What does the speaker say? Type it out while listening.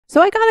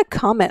So I got a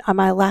comment on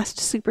my last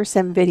Super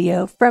Sim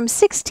video from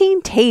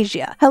 16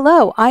 Tasia.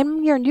 Hello,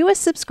 I'm your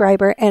newest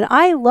subscriber and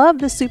I love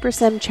the Super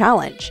Sim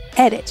challenge.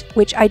 Edit,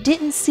 which I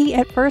didn't see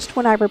at first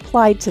when I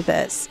replied to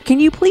this. Can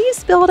you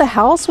please build a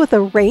house with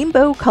a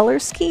rainbow color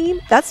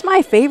scheme? That's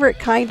my favorite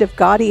kind of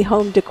gaudy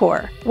home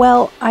decor.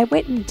 Well, I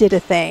went and did a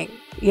thing.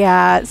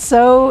 Yeah,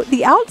 so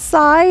the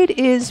outside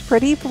is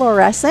pretty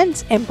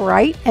fluorescent and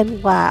bright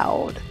and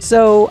loud.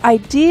 So I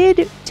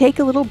did take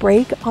a little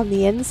break on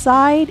the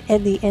inside,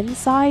 and the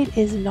inside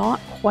is not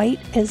quite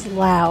as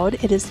loud.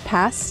 It is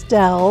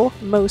pastel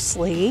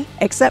mostly,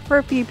 except for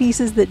a few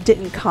pieces that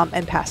didn't come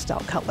in pastel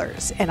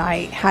colors, and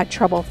I had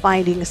trouble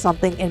finding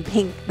something in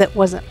pink that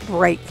wasn't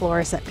bright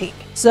fluorescent pink.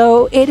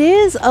 So it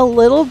is a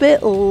little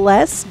bit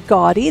less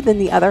gaudy than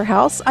the other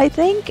house, I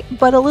think,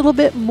 but a little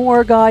bit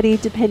more gaudy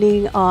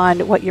depending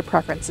on what your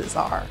preferences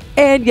are.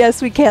 And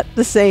yes, we kept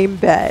the same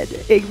bed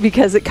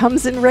because it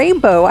comes in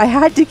rainbow. I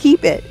had to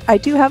keep it. I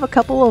do have a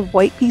couple of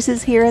white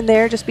pieces here and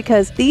there just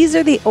because these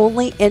are the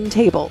only end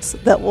tables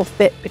that will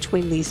fit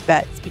between these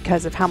beds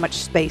because of how much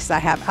space I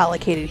have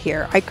allocated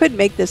here. I could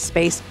make this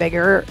space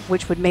bigger,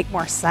 which would make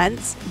more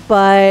sense,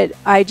 but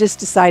I just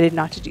decided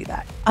not to do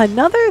that.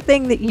 Another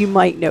thing that you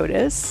might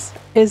notice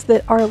is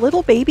that our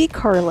little baby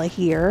Carla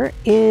here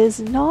is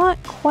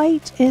not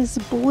quite as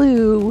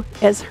blue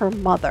as her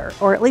mother,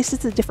 or at least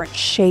it's a different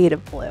shade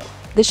of blue.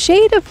 The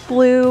shade of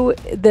blue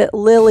that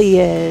Lily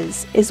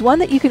is one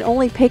that you can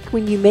only pick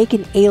when you make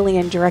an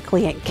alien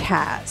directly in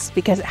CAS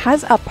because it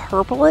has a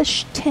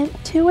purplish tint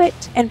to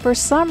it, and for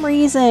some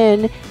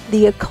reason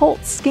the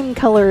occult skin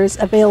colors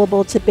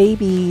available to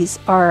babies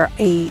are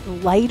a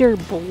lighter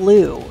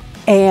blue.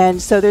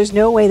 And so there's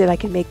no way that I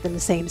can make them the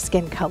same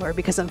skin color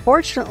because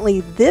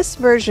unfortunately this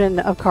version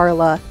of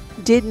Carla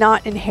did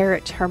not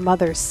inherit her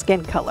mother's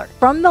skin color.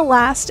 From the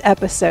last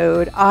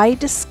episode, I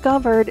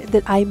discovered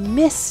that I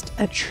missed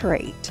a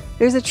trait.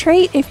 There's a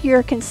trait if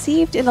you're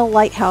conceived in a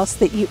lighthouse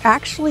that you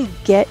actually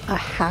get a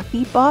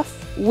happy buff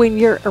when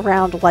you're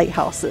around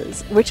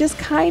lighthouses, which is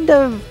kind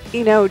of,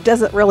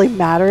 doesn't really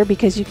matter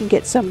because you can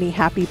get so many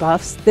happy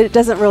buffs that it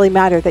doesn't really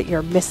matter that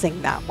you're missing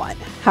that one.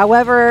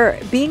 However,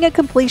 being a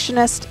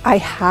completionist, I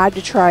had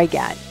to try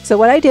again. So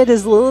what I did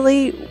is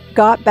Lily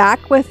got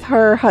back with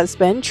her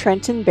husband,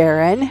 Trenton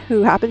Barron,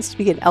 who happens to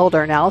be an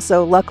elder now,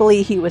 so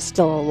luckily he was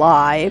still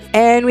alive,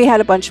 and we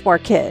had a bunch more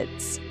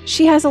kids.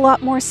 She has a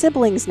lot more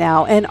siblings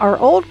now, and our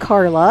old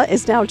Carla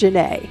is now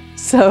Janae.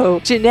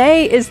 So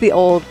Janae is the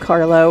old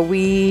Carla.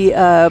 We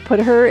put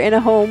her in a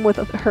home with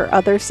her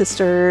other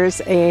sisters,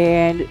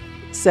 and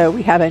so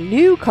we have a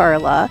new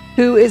Carla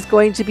who is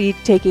going to be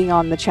taking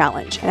on the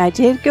challenge. And I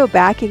did go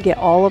back and get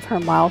all of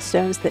her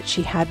milestones that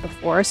she had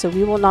before, so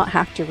we will not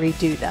have to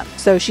redo them.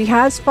 So she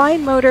has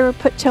fine motor,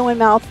 put toe in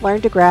mouth,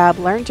 learn to grab,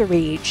 learn to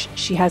reach.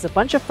 She has a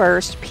bunch of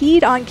first,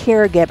 peed on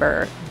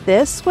caregiver.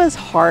 This was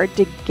hard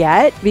to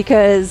get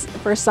because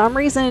for some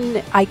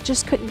reason I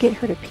just couldn't get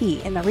her to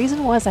pee. And the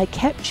reason was I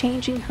kept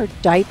changing her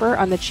diaper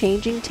on the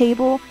changing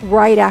table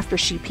right after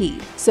she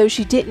peed. So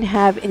she didn't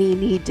have any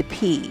need to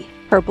pee.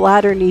 Her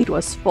bladder need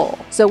was full.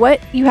 So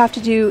what you have to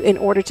do in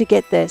order to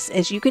get this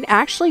is you can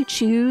actually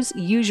choose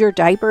use your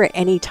diaper at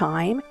any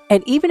time.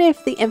 And even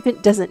if the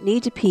infant doesn't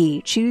need to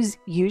pee, choose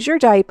use your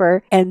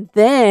diaper and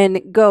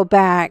then go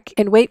back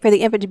and wait for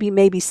the infant to be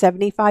maybe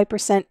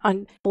 75%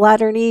 on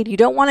bladder need. You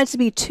don't want it to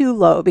be too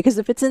low because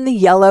if it's in the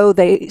yellow,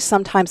 they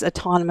sometimes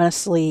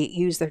autonomously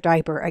use their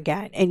diaper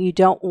again. And you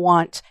don't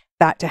want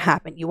that to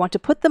happen. You want to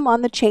put them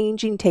on the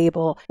changing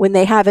table when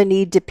they have a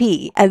need to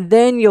pee, and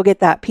then you'll get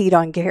that peed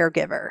on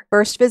caregiver.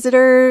 First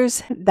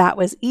visitors, that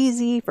was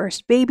easy.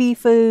 First baby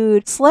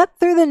food. Slept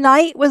through the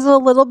night was a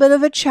little bit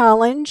of a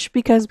challenge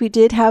because we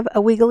did have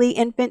a wiggly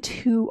infant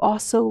who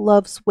also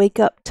loves wake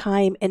up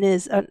time and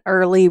is an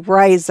early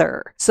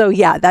riser. So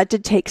yeah, that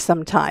did take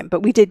some time,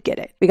 but we did get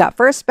it. We got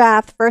first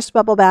bath, first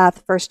bubble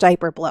bath, first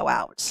diaper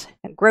blowout.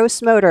 And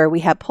gross motor,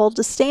 we have pulled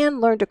to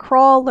stand, learned to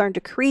crawl, learned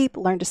to creep,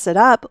 learned to sit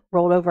up,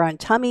 rolled over on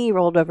tummy,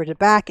 rolled over to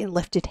back, and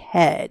lifted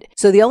head.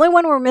 So the only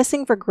one we're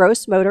missing for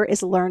gross motor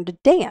is learn to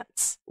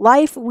dance.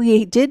 Life,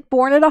 we did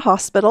born at a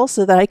hospital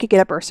so that I could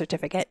get a birth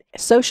certificate.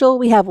 Social,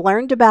 we have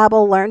learn to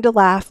babble, learn to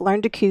laugh,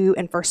 learn to coo,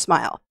 and first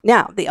smile.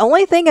 Now, the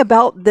only thing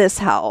about this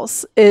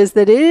house is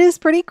that it is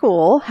pretty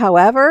cool.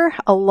 However,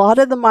 a lot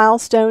of the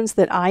milestones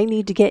that I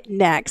need to get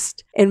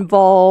next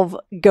involve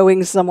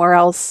going somewhere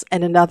else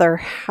in another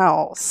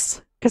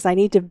house, because I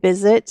need to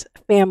visit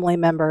family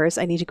members.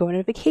 I need to go on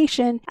a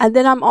vacation. And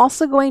then I'm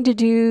also going to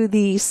do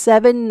the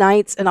 7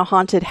 nights in a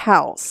haunted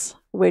house,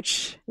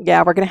 which,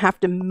 yeah, we're going to have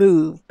to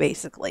move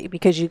basically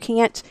because you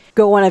can't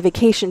go on a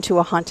vacation to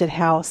a haunted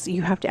house.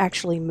 You have to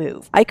actually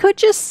move. I could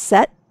just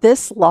set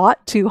this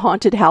lot to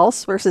haunted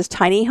house versus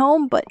tiny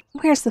home, but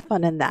where's the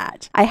fun in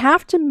that? I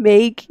have to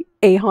make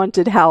a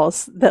haunted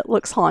house that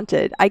looks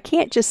haunted. I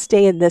can't just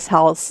stay in this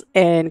house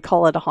and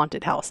call it a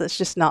haunted house. That's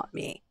just not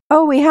me.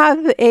 Oh, we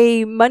have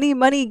a money,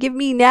 money, give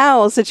me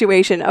now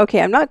situation.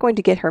 Okay, I'm not going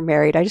to get her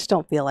married. I just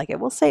don't feel like it.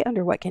 We'll say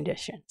under what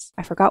conditions.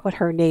 I forgot what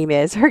her name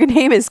is. Her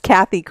name is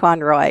Kathy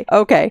Conroy.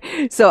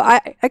 Okay, so I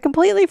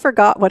completely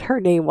forgot what her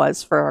name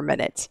was for a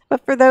minute.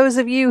 But for those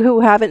of you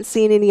who haven't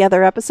seen any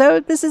other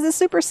episode, this is the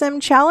Super Sim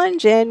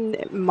Challenge,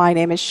 and my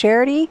name is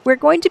Charity. We're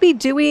going to be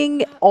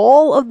doing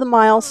all of the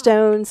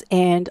milestones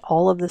and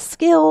all of the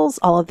skills,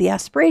 all of the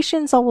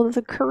aspirations, all of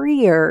the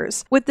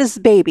careers with this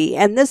baby.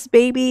 And this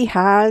baby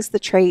has the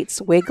traits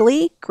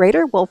Wiggly,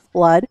 Greater Wolf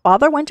Blood,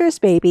 Father Winter's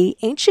Baby,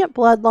 Ancient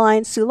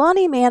Bloodline,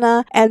 Sulani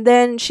Mana, and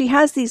then she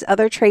has these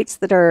other traits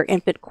that are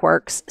infant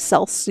quirks,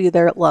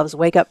 Self-Soother, Loves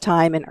Wake Up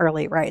Time, and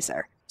Early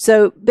Riser.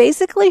 So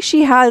basically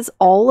she has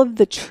all of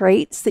the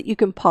traits that you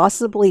can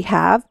possibly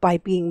have by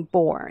being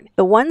born.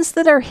 The ones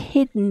that are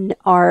hidden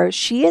are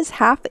she is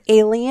half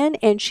alien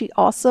and she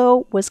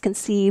also was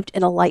conceived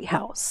in a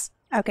lighthouse.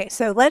 Okay,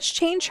 so let's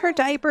change her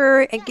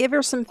diaper and give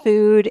her some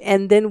food,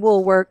 and then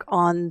we'll work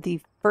on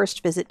the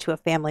first visit to a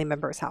family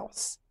member's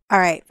house. All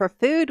right, for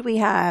food, we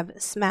have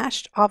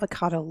smashed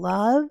avocado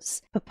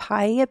loves,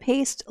 papaya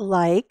paste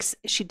likes,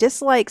 she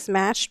dislikes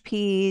mashed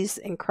peas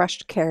and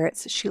crushed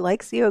carrots, she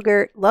likes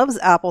yogurt, loves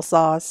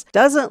applesauce,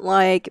 doesn't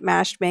like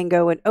mashed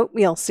mango and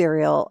oatmeal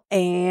cereal,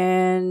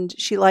 and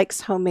she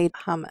likes homemade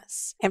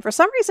hummus. And for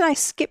some reason, I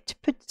skipped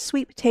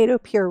sweet potato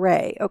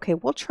puree. Okay,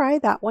 we'll try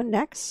that one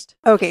next.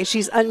 Okay,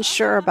 she's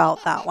unsure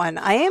about that one.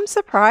 I am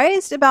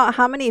surprised about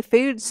how many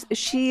foods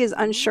she is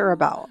unsure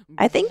about.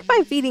 I think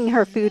by feeding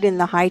her food in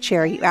the high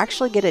chair, you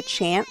actually get a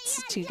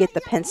chance to get the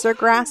pincer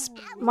grasp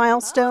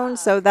milestone,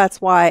 so that's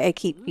why I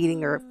keep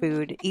feeding her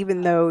food,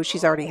 even though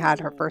she's already had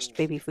her first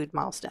baby food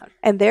milestone.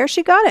 And there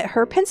she got it.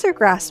 Her pincer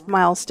grasp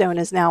milestone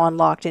is now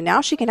unlocked, and now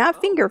she can have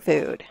finger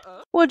food.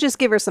 We'll just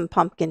give her some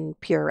pumpkin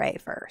puree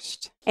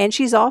first. And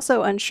she's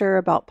also unsure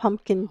about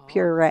pumpkin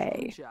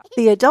puree.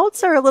 The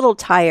adults are a little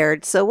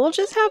tired, so we'll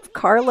just have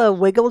Carla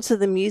wiggle to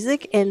the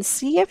music and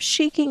see if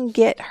she can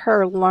get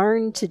her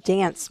learn to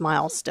dance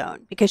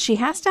milestone, because she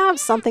has to have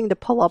something to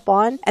pull up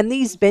on, and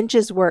these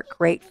benches work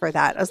great for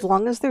that. As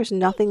long as there's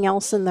nothing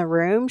else in the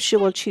room, she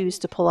will choose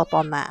to pull up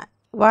on that.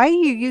 Why are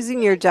you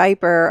using your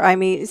diaper? I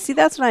mean, see,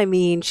 that's what I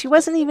mean. She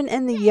wasn't even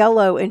in the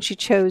yellow and she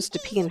chose to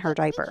pee in her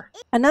diaper.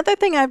 Another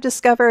thing I've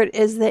discovered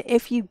is that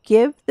if you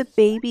give the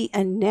baby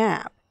a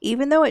nap,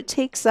 even though it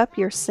takes up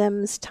your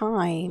Sim's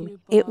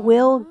time, it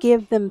will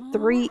give them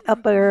 3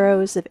 up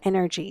arrows of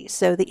energy.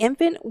 So the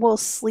infant will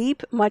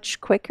sleep much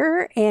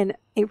quicker and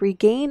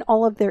regain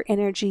all of their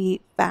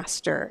energy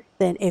faster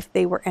than if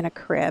they were in a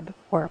crib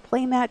or a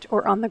playmat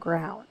or on the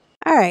ground.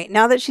 All right,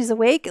 now that she's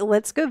awake,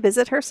 let's go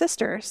visit her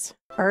sisters.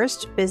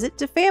 First, visit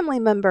to family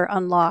member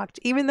unlocked,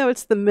 even though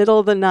it's the middle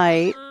of the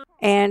night.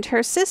 And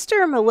her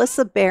sister,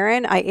 Melissa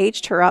Barron, I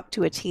aged her up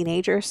to a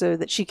teenager so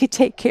that she could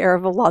take care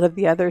of a lot of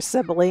the other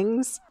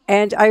siblings.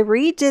 And I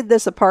redid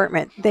this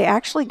apartment. They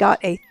actually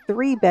got a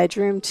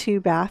 3-bedroom,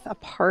 2-bath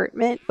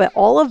apartment, but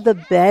all of the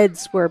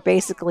beds were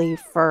basically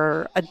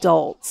for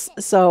adults.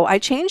 So I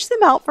changed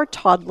them out for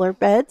toddler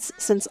beds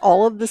since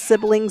all of the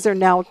siblings are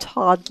now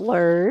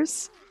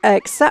toddlers.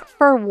 Except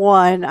for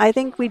one. I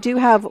think we do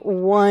have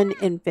one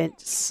infant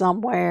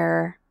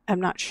somewhere.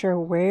 I'm not sure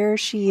where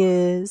she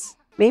is.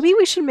 Maybe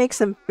we should make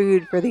some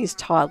food for these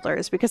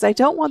toddlers because I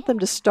don't want them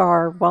to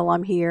starve while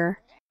I'm here.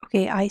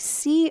 Okay, I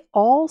see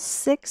all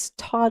 6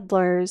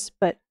 toddlers,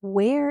 but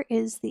where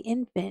is the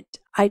infant?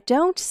 I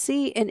don't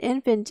see an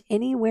infant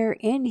anywhere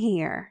in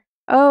here.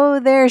 Oh,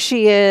 there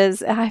she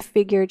is. I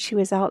figured she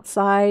was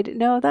outside.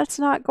 No, that's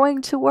not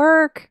going to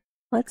work.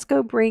 Let's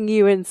go bring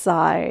you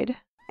inside.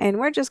 And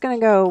we're just going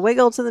to go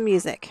wiggle to the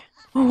music.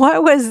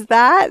 What was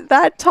that?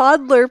 That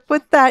toddler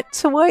put that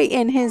toy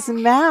in his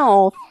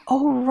mouth.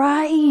 Oh,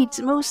 right.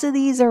 Most of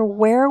these are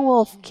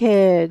werewolf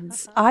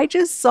kids. I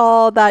just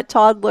saw that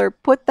toddler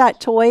put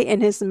that toy in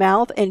his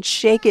mouth and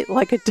shake it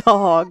like a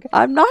dog.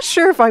 I'm not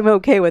sure if I'm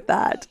okay with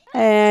that.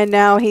 And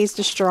now he's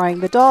destroying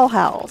the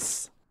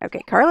dollhouse.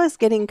 Okay, Carla's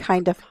getting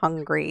kind of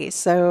hungry,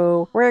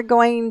 so we're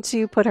going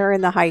to put her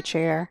in the high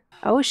chair.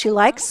 Oh, she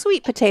likes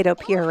sweet potato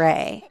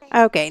puree.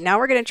 Okay, now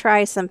we're going to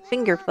try some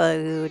finger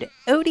food.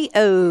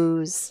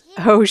 Odeos.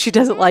 Oh, she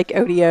doesn't like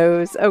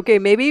Odeos. Okay,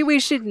 maybe we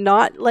should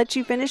not let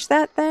you finish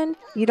that then?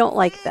 You don't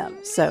like them,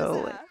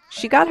 so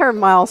she got her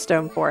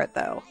milestone for it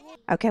though.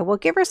 Okay, we'll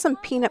give her some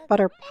peanut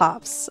butter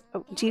puffs.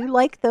 Do you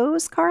like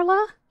those,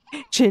 Carla?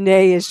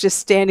 Janae is just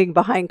standing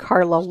behind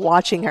Carla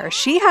watching her.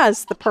 She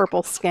has the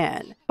purple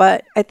skin,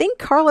 but I think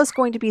Carla's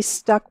going to be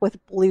stuck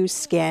with blue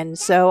skin.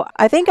 So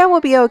I think I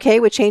will be okay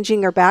with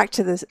changing her back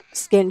to the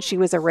skin she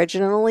was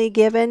originally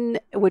given,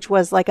 which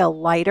was like a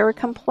lighter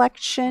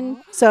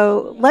complexion.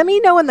 So let me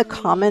know in the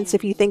comments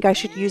if you think I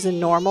should use a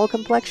normal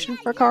complexion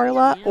for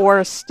Carla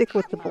or stick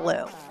with the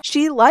blue.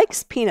 She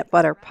likes peanut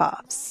butter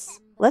puffs.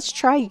 Let's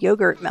try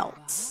yogurt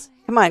melts.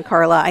 Come on,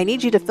 Carla, I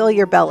need you to fill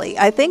your belly.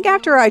 I think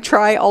after I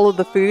try all of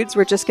the foods,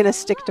 we're just going to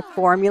stick to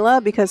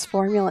formula because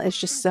formula is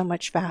just so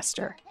much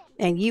faster.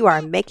 And you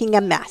are making a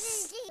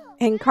mess.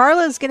 And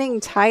Carla's getting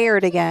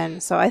tired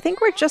again, so I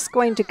think we're just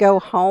going to go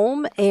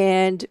home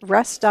and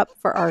rest up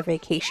for our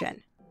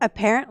vacation.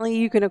 Apparently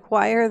you can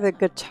acquire the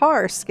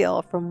guitar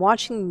skill from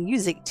watching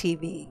music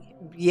TV.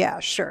 Yeah,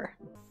 sure.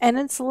 And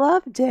it's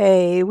Love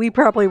Day. We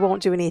probably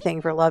won't do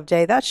anything for Love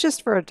Day. That's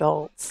just for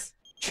adults.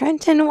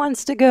 Trenton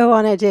wants to go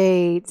on a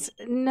date.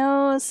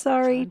 No,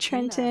 sorry,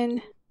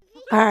 Trenton.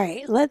 All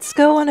right, let's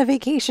go on a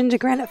vacation to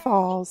Granite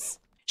Falls.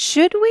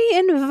 Should we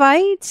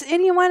invite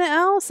anyone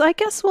else? I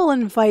guess we'll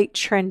invite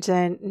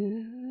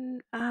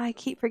Trenton. I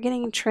keep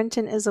forgetting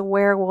Trenton is a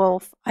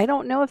werewolf. I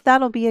don't know if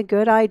that'll be a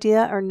good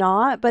idea or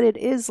not, but it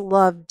is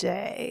Love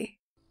Day.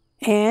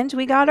 And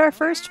we got our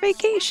first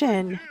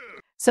vacation.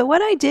 So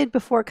what I did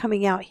before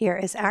coming out here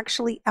is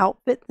actually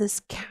outfit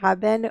this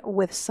cabin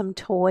with some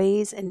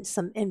toys and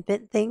some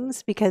infant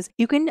things, because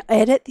you can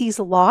edit these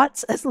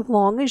lots as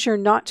long as you're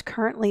not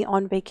currently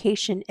on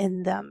vacation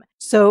in them.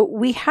 So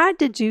we had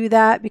to do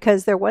that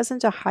because there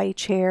wasn't a high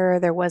chair,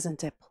 there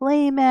wasn't a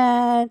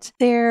playmat,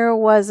 there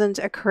wasn't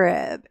a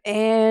crib,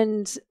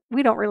 and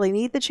we don't really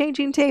need the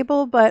changing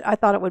table, but I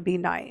thought it would be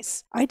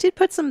nice. I did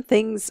put some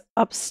things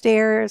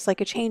upstairs,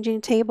 like a changing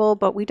table,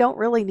 but we don't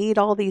really need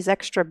all these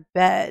extra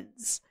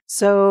beds.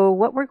 So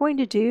what we're going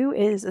to do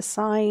is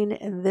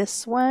assign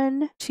this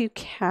one to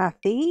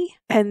Kathy,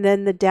 and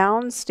then the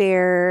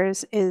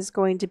downstairs is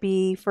going to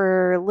be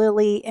for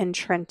Lily and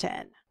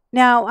Trenton.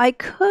 Now, I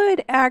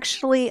could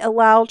actually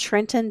allow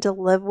Trenton to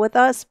live with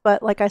us,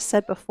 but like I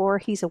said before,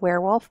 he's a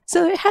werewolf.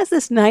 So it has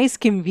this nice,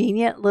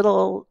 convenient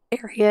little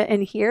area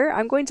in here.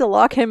 I'm going to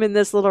lock him in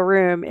this little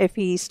room if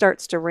he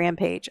starts to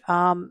rampage.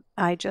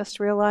 I just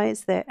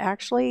realized that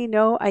actually,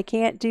 no, I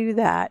can't do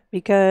that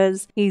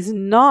because he's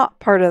not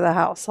part of the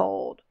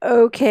household.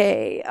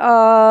 Okay,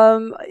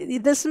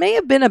 this may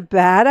have been a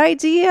bad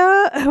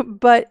idea,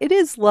 but it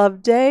is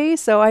Love Day,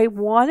 so I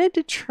wanted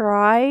to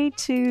try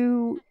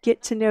to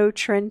get to know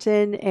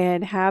Trenton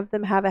and have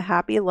them have a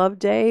happy Love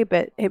Day,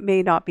 but it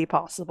may not be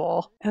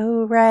possible.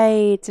 Oh,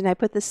 right, and I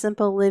put the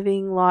simple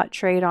living lot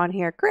trade on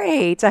here.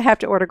 Great, I have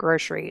to order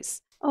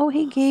groceries. Oh,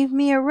 he gave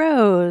me a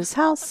rose.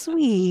 How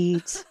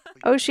sweet.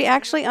 Oh, she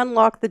actually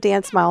unlocked the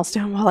dance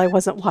milestone while I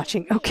wasn't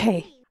watching.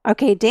 Okay.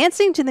 Okay,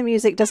 dancing to the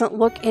music doesn't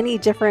look any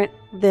different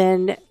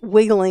than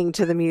wiggling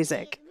to the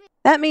music.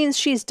 That means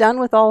she's done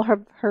with all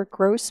her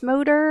gross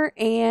motor,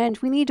 and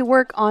we need to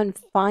work on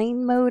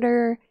fine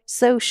motor,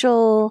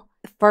 social,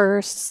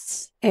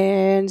 firsts,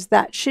 and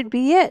that should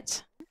be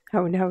it.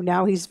 Oh no,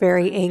 now he's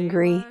very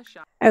angry.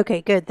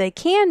 Okay, good. They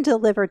can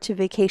deliver to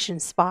vacation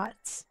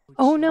spots.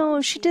 Oh no,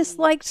 she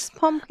dislikes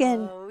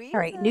pumpkin. All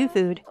right, new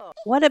food.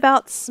 What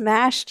about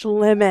smashed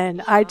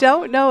lemon? I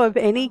don't know of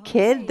any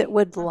kid that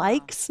would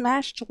like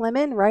smashed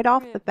lemon right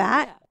off the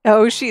bat.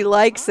 Oh, she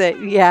likes it.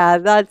 Yeah,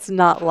 that's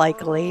not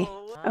likely.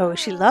 Oh,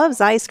 she loves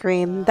ice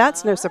cream.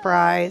 That's no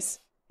surprise.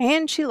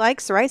 And she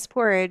likes rice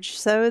porridge.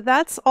 So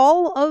that's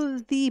all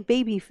of the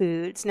baby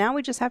foods. Now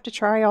we just have to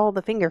try all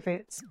the finger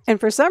foods.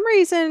 And for some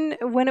reason,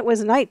 when it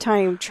was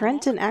nighttime,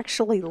 Trenton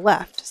actually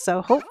left.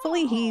 So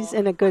hopefully he's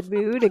in a good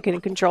mood and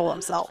can control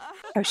himself.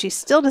 Oh, she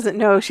still doesn't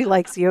know she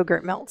likes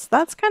yogurt melts.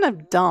 That's kind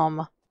of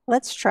dumb.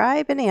 Let's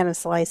try banana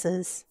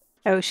slices.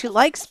 Oh, she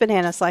likes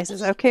banana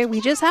slices. Okay, we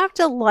just have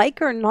to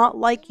like or not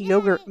like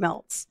yogurt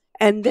melts.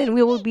 And then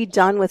we will be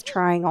done with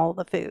trying all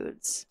the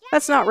foods.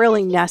 That's not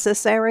really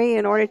necessary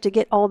in order to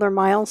get all their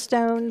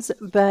milestones,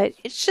 but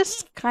it's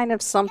just kind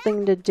of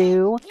something to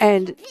do.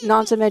 And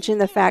not to mention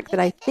the fact that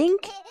I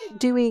think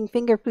doing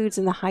finger foods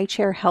in the high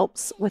chair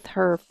helps with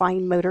her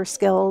fine motor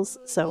skills.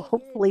 So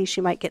hopefully she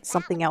might get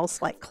something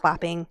else like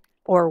clapping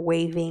or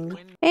waving.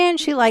 And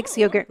she likes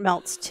yogurt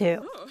melts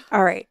too.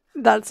 All right,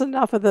 that's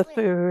enough of the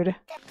food.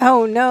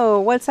 Oh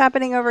no, what's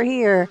happening over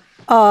here?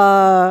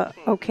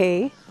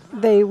 Okay.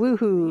 They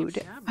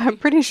woohooed. I'm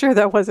pretty sure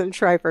that wasn't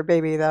try for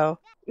baby though.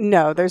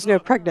 No, there's no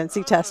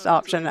pregnancy test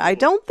option. I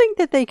don't think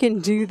that they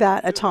can do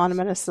that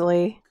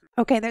autonomously.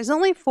 Okay, there's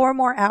only 4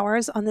 more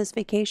hours on this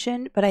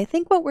vacation, but I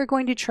think what we're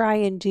going to try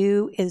and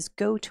do is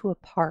go to a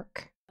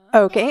park.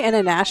 Okay, and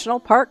a national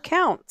park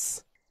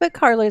counts. But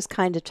Carla's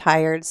kind of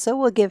tired, so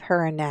we'll give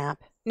her a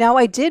nap. Now,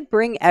 I did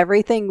bring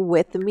everything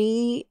with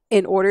me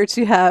in order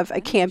to have a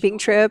camping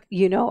trip.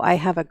 You know, I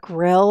have a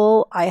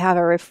grill, I have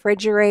a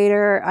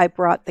refrigerator, I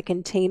brought the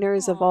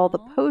containers of all the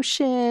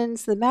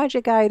potions, the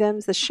magic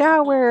items, the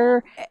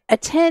shower, a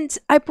tent.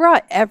 I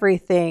brought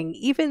everything,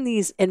 even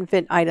these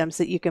infant items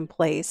that you can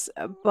place.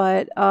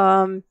 But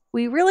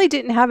we really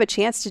didn't have a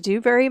chance to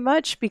do very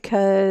much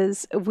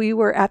because we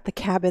were at the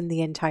cabin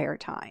the entire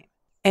time.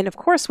 And of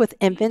course, with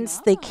infants,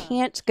 they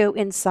can't go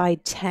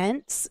inside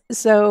tents.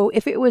 So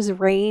if it was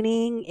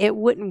raining, it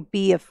wouldn't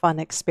be a fun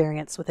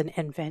experience with an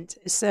infant.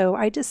 So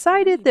I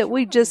decided that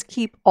we'd just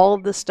keep all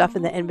of the stuff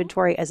in the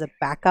inventory as a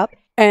backup.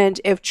 And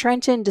if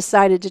Trenton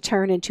decided to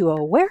turn into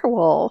a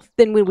werewolf,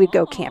 then we would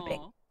go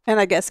camping. And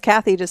I guess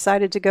Kathy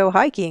decided to go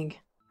hiking.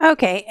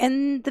 Okay,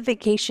 and the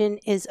vacation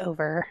is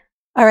over.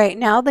 All right,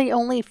 now the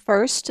only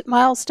first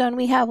milestone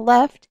we have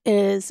left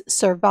is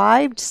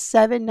survived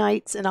 7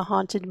 nights in a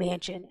haunted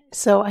mansion.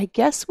 So I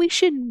guess we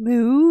should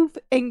move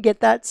and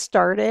get that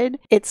started.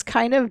 It's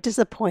kind of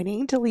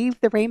disappointing to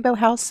leave the Rainbow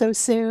House so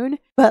soon,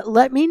 but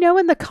let me know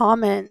in the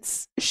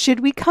comments, should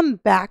we come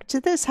back to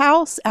this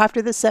house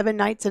after the 7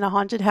 nights in a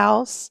haunted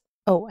house?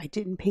 Oh, I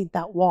didn't paint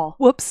that wall.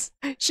 Whoops.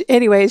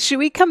 Anyways, should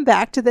we come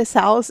back to this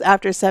house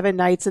after 7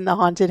 nights in the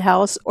haunted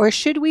house, or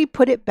should we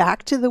put it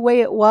back to the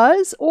way it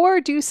was, or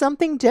do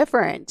something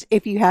different?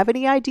 If you have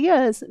any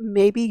ideas,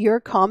 maybe your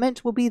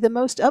comment will be the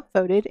most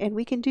upvoted and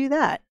we can do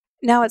that.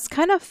 Now, it's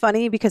kind of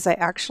funny because I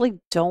actually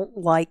don't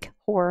like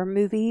horror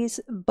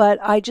movies, but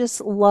I just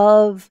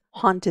love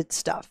haunted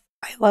stuff.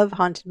 I love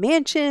haunted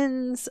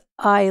mansions.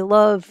 I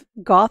love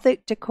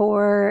gothic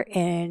decor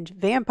and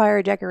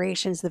vampire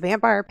decorations. The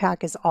vampire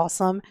pack is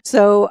awesome.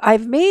 So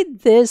I've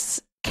made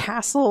this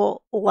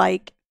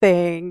castle-like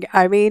thing.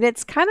 I mean,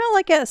 it's kind of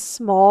like a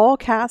small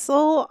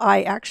castle.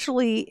 I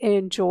actually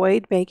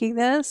enjoyed making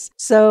this.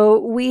 So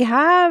we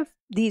have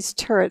these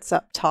turrets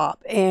up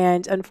top,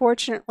 and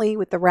unfortunately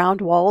with the round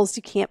walls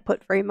you can't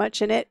put very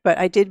much in it, but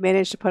I did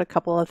manage to put a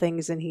couple of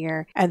things in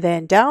here. And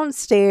then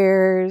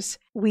downstairs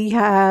we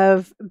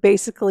have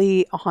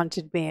basically a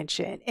haunted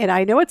mansion, and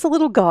I know it's a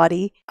little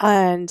gaudy,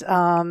 and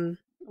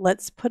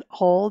let's put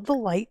all the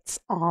lights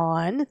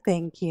on.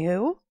 Thank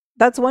you.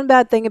 That's one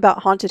bad thing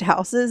about haunted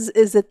houses,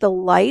 is that the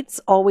lights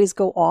always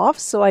go off.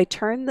 So I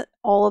turn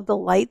all of the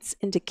lights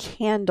into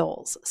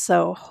candles.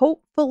 So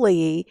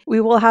hopefully we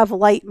will have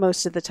light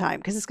most of the time,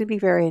 because it's going to be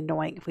very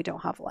annoying if we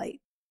don't have light.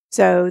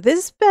 So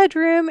this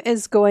bedroom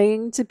is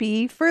going to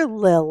be for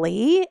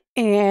Lily,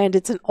 and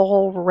it's an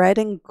all red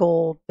and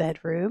gold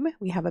bedroom.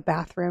 We have a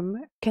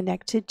bathroom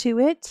connected to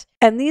it.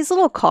 And these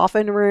little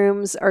coffin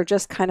rooms are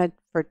just kind of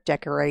for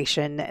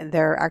decoration.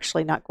 They're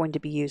actually not going to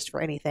be used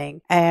for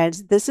anything. And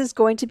this is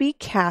going to be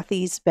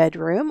Kathy's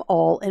bedroom,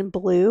 all in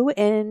blue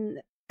and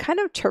kind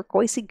of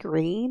turquoisey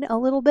green a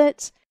little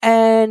bit.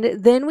 And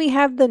then we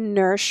have the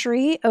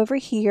nursery over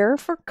here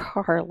for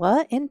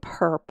Carla in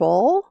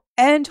purple.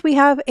 And we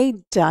have a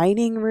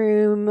dining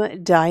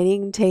room,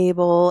 dining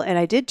table, and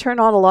I did turn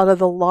on a lot of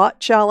the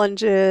lot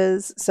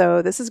challenges,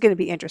 so this is going to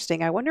be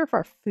interesting. I wonder if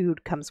our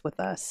food comes with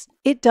us.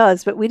 It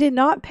does, but we did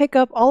not pick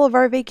up all of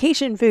our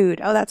vacation food.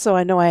 Oh, that's so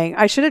annoying.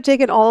 I should have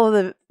taken all of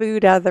the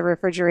food out of the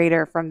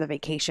refrigerator from the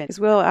vacation, because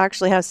we'll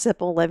actually have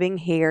simple living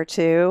here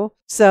too,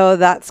 so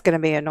that's going to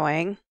be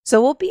annoying.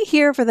 So we'll be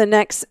here for the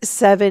next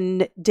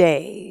 7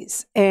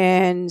 days.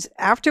 And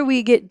after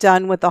we get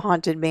done with the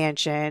Haunted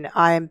Mansion,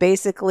 I'm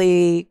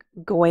basically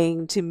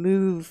going to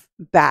move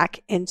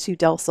back into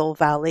Del Sol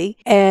Valley.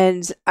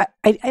 And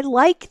I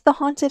like the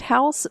haunted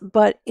house,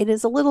 but it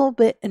is a little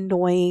bit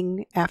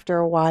annoying after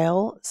a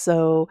while.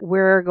 So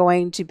we're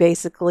going to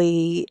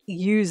basically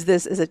use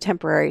this as a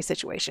temporary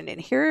situation.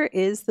 And here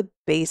is the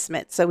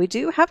basement. So we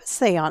do have a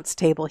seance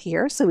table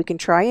here, so we can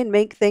try and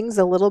make things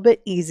a little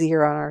bit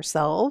easier on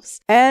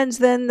ourselves. And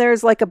then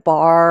there's like a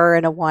bar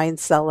and a wine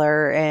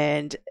cellar,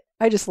 and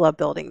I just love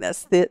building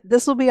this.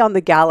 This will be on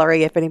the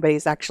gallery if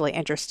anybody's actually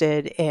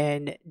interested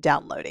in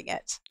downloading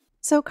it.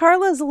 So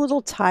Carla's a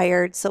little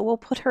tired, so we'll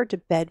put her to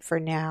bed for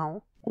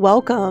now.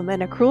 Welcome.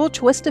 In a cruel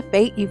twist of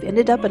fate, you've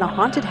ended up in a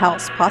haunted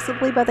house,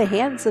 possibly by the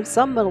hands of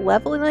some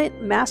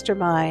malevolent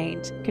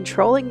mastermind,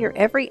 controlling your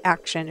every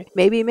action.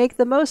 Maybe make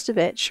the most of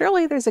it.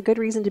 Surely there's a good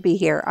reason to be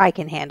here. I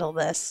can handle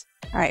this.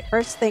 Alright,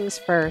 first things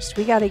first,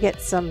 we gotta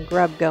get some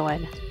grub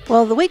going.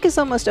 Well, the week is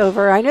almost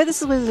over. I know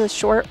this was a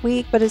short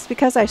week, but it's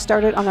because I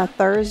started on a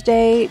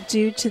Thursday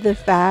due to the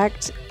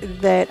fact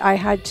that I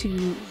had to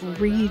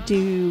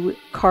redo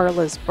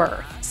Carla's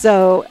birth.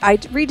 So I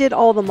redid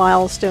all the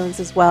milestones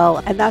as well,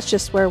 and that's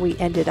just where we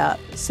ended up.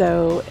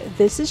 So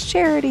this is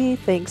Charity.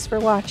 Thanks for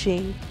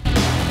watching.